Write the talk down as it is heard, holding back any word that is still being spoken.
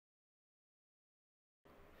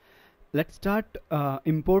Let's start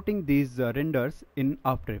importing these renders in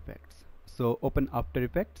After Effects. So open After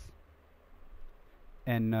Effects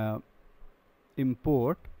and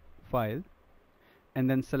import file, and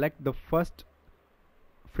then select the first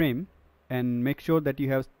frame and make sure that you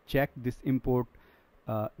have checked this import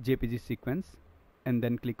JPG sequence, and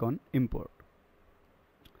then click on import.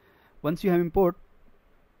 Once you have import,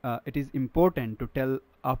 it is important to tell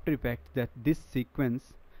After Effects that this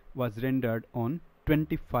sequence was rendered on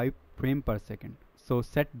 25 frame per second. So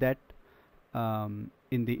set that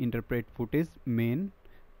in the interpret footage main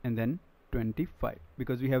and then 25,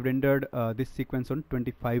 because we have rendered this sequence on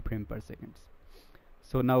 25 frame per second.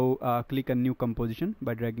 So now click on new composition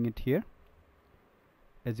by dragging it here.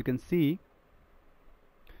 As you can see,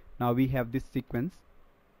 now we have this sequence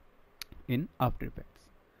in After Effects.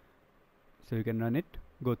 So you can run it,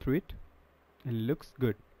 go through it, and it looks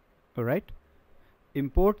good. Alright,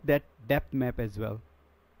 import that depth map as well.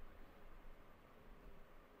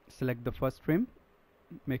 Select the first frame,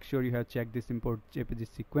 make sure you have checked this import JPG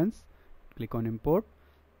sequence, click on import,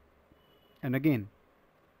 and again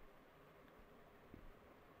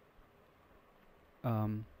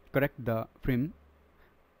correct the frame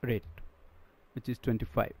rate, which is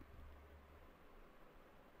 25.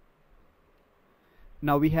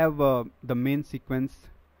 Now we have the main sequence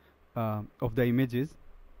of the images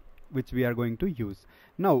which we are going to use.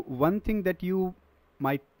 Now one thing that you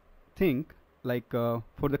might think, like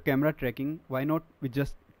for the camera tracking, why not we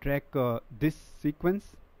just track this sequence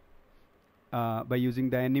by using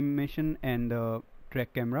the animation and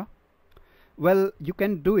track camera? Well, you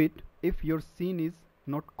can do it if your scene is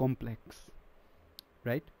not complex,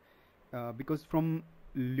 right? Because from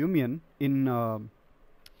Lumion in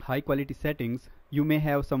high quality settings, you may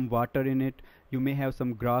have some water in it, you may have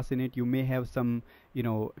some grass in it, you may have some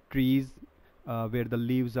trees where the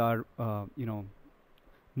leaves are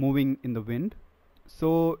moving in the wind.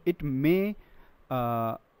 So it may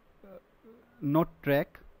not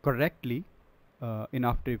track correctly in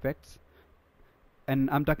After Effects, and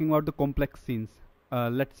I'm talking about the complex scenes.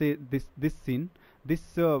 Let's say this scene, this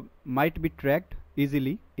might be tracked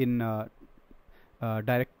easily in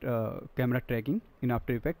direct camera tracking in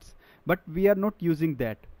After Effects, but we are not using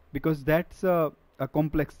that because that's a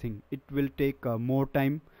complex thing. It will take more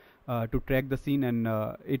time to track the scene, and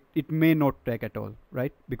it may not track at all,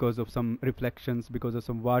 right? Because of some reflections, because of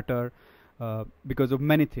some water, because of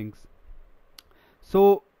many things.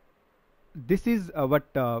 So this is what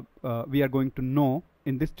we are going to know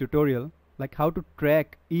in this tutorial, like how to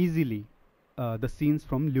track easily the scenes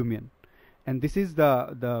from Lumion, and this is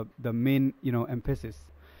the main emphasis.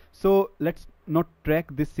 So let's not track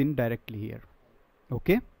this scene directly here.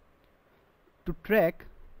 Okay, to track,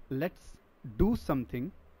 let's do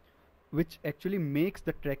something which actually makes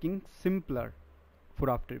the tracking simpler for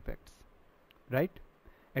After Effects, right?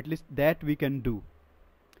 At least that we can do.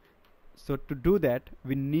 So to do that,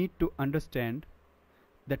 we need to understand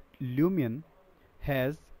that Lumion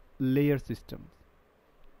has layer systems.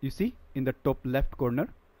 You see in the top left corner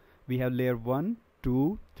we have layer 1,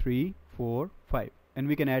 2, 3, 4, 5, and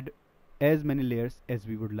we can add as many layers as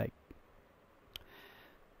we would like.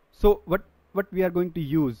 So what we are going to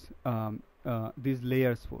use these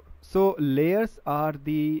layers for? So layers are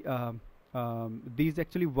the these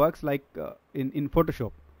actually works like in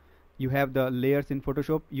Photoshop. You have the layers in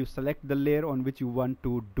Photoshop, you select the layer on which you want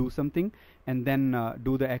to do something, and then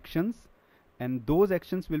do the actions, and those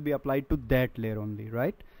actions will be applied to that layer only,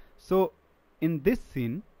 right? So in this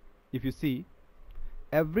scene, if you see,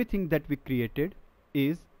 everything that we created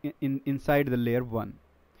is inside the layer 1.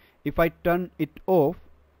 If I turn it off,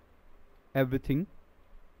 everything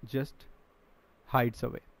just hides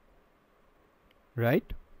away,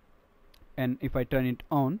 right? And if I turn it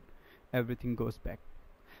on, everything goes back.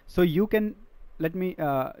 So you can, let me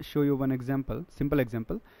show you one example, simple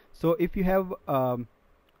example. So if you have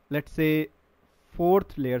let's say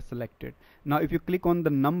 4th layer selected, now if you click on the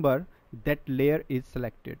number, that layer is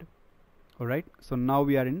selected. Alright, so now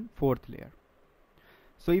we are in 4th layer.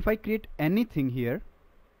 So if I create anything here,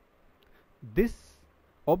 this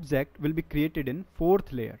object will be created in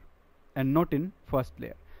 4th layer and not in 1st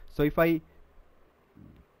layer. So if I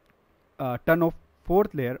turn off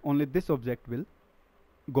 4th layer, only this object will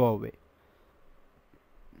go away,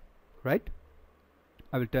 right?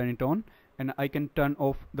 I will turn it on, and I can turn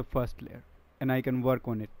off the 1st layer, and I can work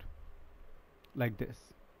on it like this.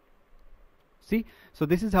 See, so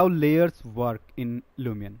this is how layers work in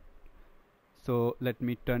Lumion. So let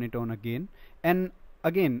me turn it on again, and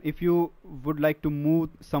again, if you would like to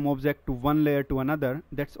move some object to one layer to another,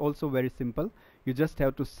 that's also very simple. You just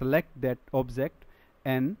have to select that object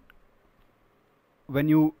and when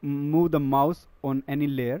you move the mouse on any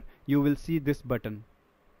layer, you will see this button.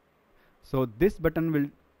 So this button will,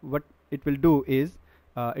 what it will do is,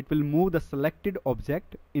 it will move the selected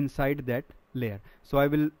object inside that layer. So I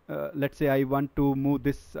will, let's say I want to move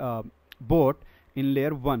this boat in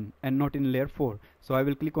layer 1 and not in layer 4. So I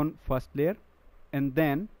will click on first layer, and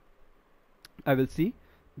then I will see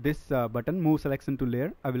this button, move selection to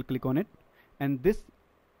layer. I will click on it, and this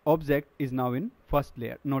object is now in first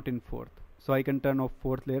layer, not in fourth. So I can turn off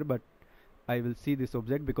fourth layer, but I will see this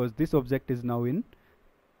object because this object is now in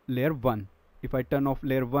layer 1. If I turn off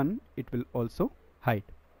layer 1, it will also hide.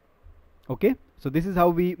 Okay, so this is how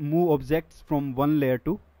we move objects from one layer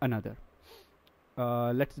to another.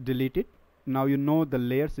 Let's delete it. Now you know the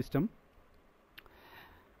layer system.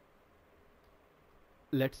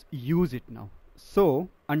 Let's use it now. So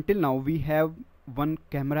until now we have one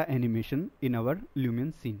camera animation in our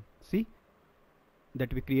Lumion scene. See,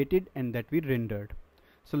 that we created and that we rendered.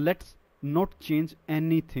 So let's not change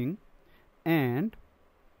anything and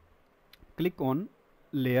click on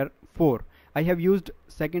layer 4. I have used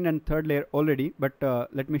second and third layer already, but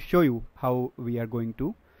let me show you how we are going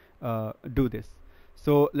to do this.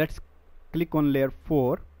 So let's click on layer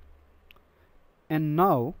 4, and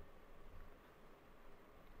now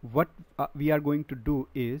what we are going to do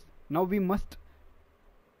is, now we must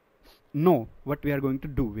know what we are going to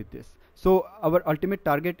do with this. So our ultimate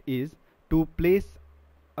target is to place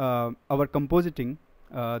our compositing,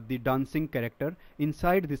 the dancing character,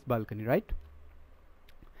 inside this balcony, right?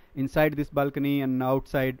 Inside this balcony and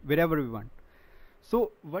outside, wherever we want.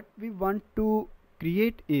 So what we want to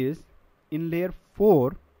create is, in layer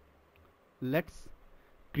 4, let's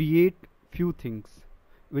create few things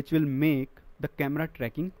which will make the camera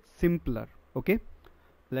tracking simpler. Okay,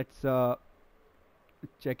 let's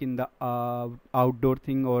check in the outdoor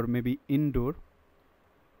thing, or maybe indoor.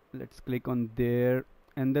 Let's click on there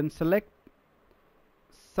and then select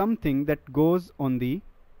something that goes on the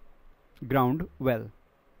ground well.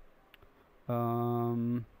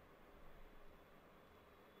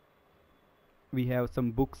 We have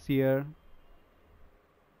some books here.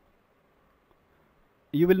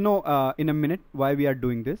 You will know in a minute why we are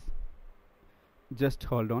doing this. Just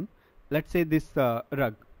hold on. Let's say this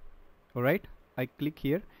rug. Alright, I click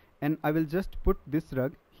here and I will just put this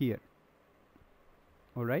rug here.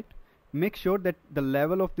 Alright, make sure that the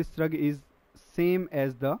level of this rug is same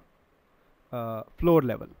as the floor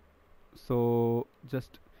level. So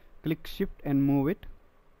just click shift and move it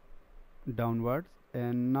downwards,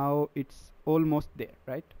 and now it's almost there,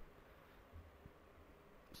 right?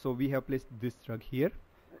 So we have placed this rug here.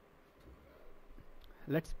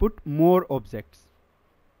 Let's put more objects.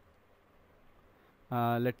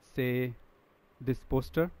 Let's say this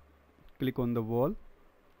poster. Click on the wall.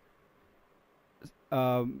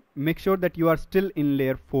 Make sure that you are still in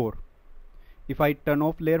layer 4. If I turn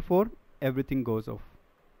off layer 4, everything goes off.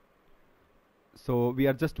 So we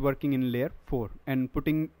are just working in layer 4 and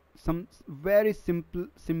putting some very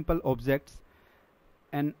simple objects,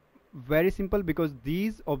 and very simple because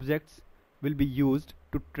these objects will be used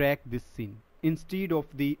to track this scene. Instead of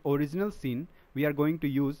the original scene, we are going to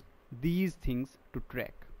use these things to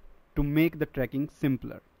track, to make the tracking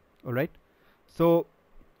simpler. Alright, so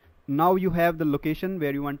now you have the location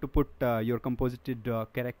where you want to put your composited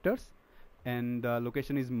characters, and the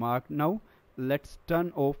location is marked now. Let's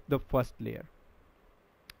turn off the first layer,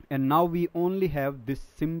 and now we only have this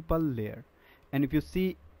simple layer. And if you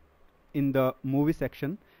see in the movie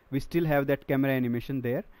section, we still have that camera animation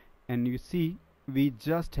there, and you see we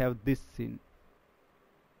just have this scene.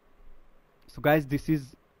 So guys, this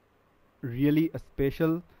is really a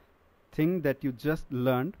special thing that you just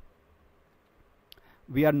learned.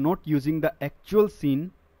 We are not using the actual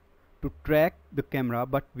scene to track the camera,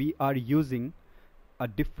 but we are using a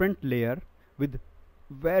different layer with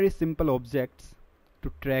very simple objects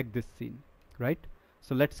to track this scene, right?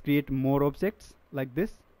 So let's create more objects like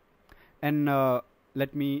this, and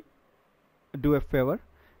let me do a favor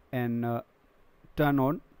and turn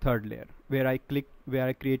on third layer, where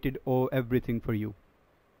I created everything for you,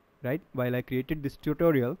 right? While I created this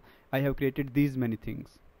tutorial, I have created these many things.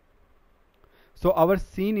 So our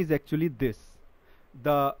scene is actually this.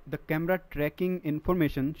 The camera tracking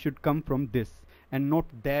information should come from this and not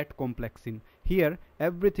that complex scene. Here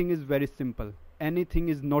everything is very simple. Anything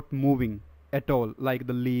is not moving at all, like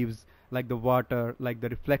the leaves, like the water, like the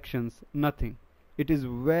reflections, nothing. It is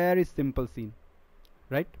very simple scene,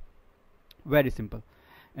 right? Very simple.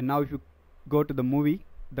 And now if you go to the movie,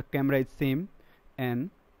 the camera is same, and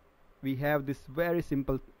we have this very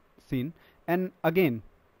simple scene. And again,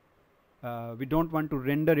 we don't want to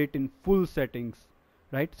render it in full settings,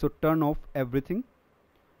 right? So turn off everything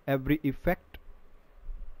every effect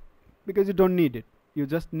because you don't need it. You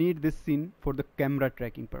just need this scene for the camera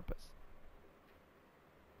tracking purpose.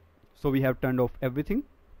 So we have turned off everything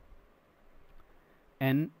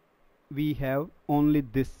and we have only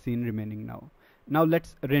this scene remaining now. Now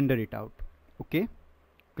let's render it out. Okay,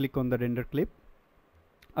 click on the render clip.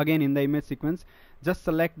 Again, in the image sequence, just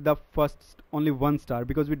select the first only one star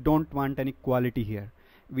because we don't want any quality here.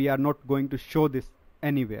 We are not going to show this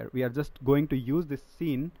anywhere. We are just going to use this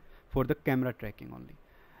scene for the camera tracking only.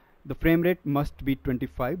 The frame rate must be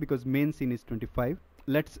 25 because main scene is 25.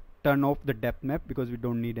 Let's turn off the depth map because we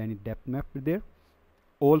don't need any depth map there.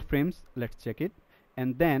 All frames, let's check it,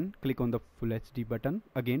 and then click on the full HD button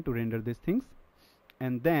again to render these things,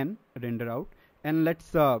 and then render out, and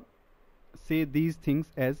let's say these things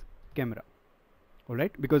as camera.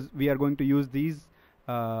 Alright, because we are going to use these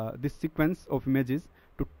this sequence of images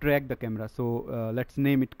to track the camera. So let's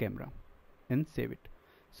name it camera and save it.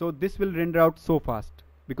 So this will render out so fast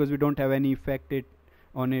because we don't have any effect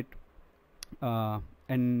on it,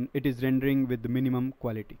 and it is rendering with the minimum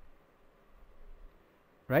quality.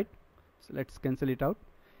 Right, so let's cancel it out,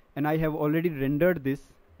 and I have already rendered this,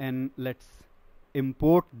 and let's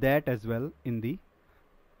import that as well in the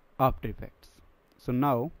After Effects. So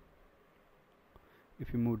now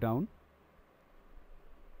if you move down,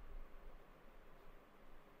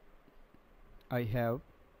 I have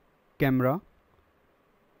camera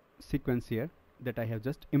sequence here that I have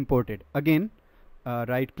just imported. Again,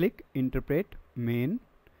 right click, interpret, main,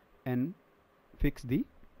 and fix the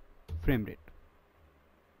frame rate.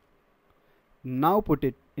 Now put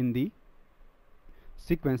it in the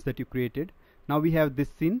sequence that you created. Now we have this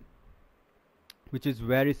scene which is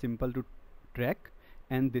very simple to track,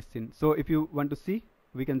 and this scene. So if you want to see,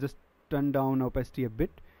 we can just turn down opacity a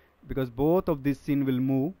bit because both of these scene will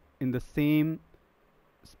move in the same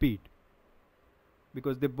speed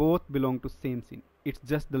because they both belong to same scene. It's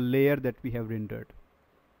just the layer that we have rendered.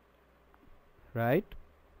 Right,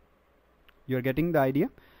 you're getting the idea.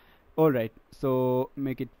 Alright, so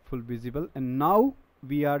make it full visible, and now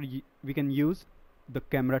we can use the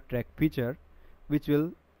camera track feature, which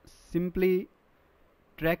will simply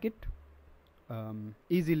track it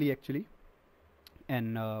easily actually,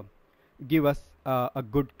 and give us a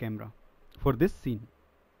good camera for this scene.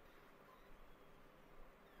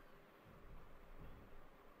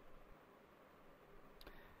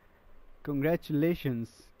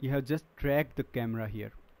 Congratulations, you have just tracked the camera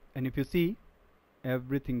here, and if you see,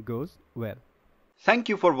 everything goes well. Thank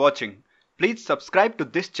you for watching. Please subscribe to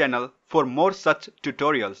this channel for more such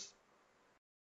tutorials.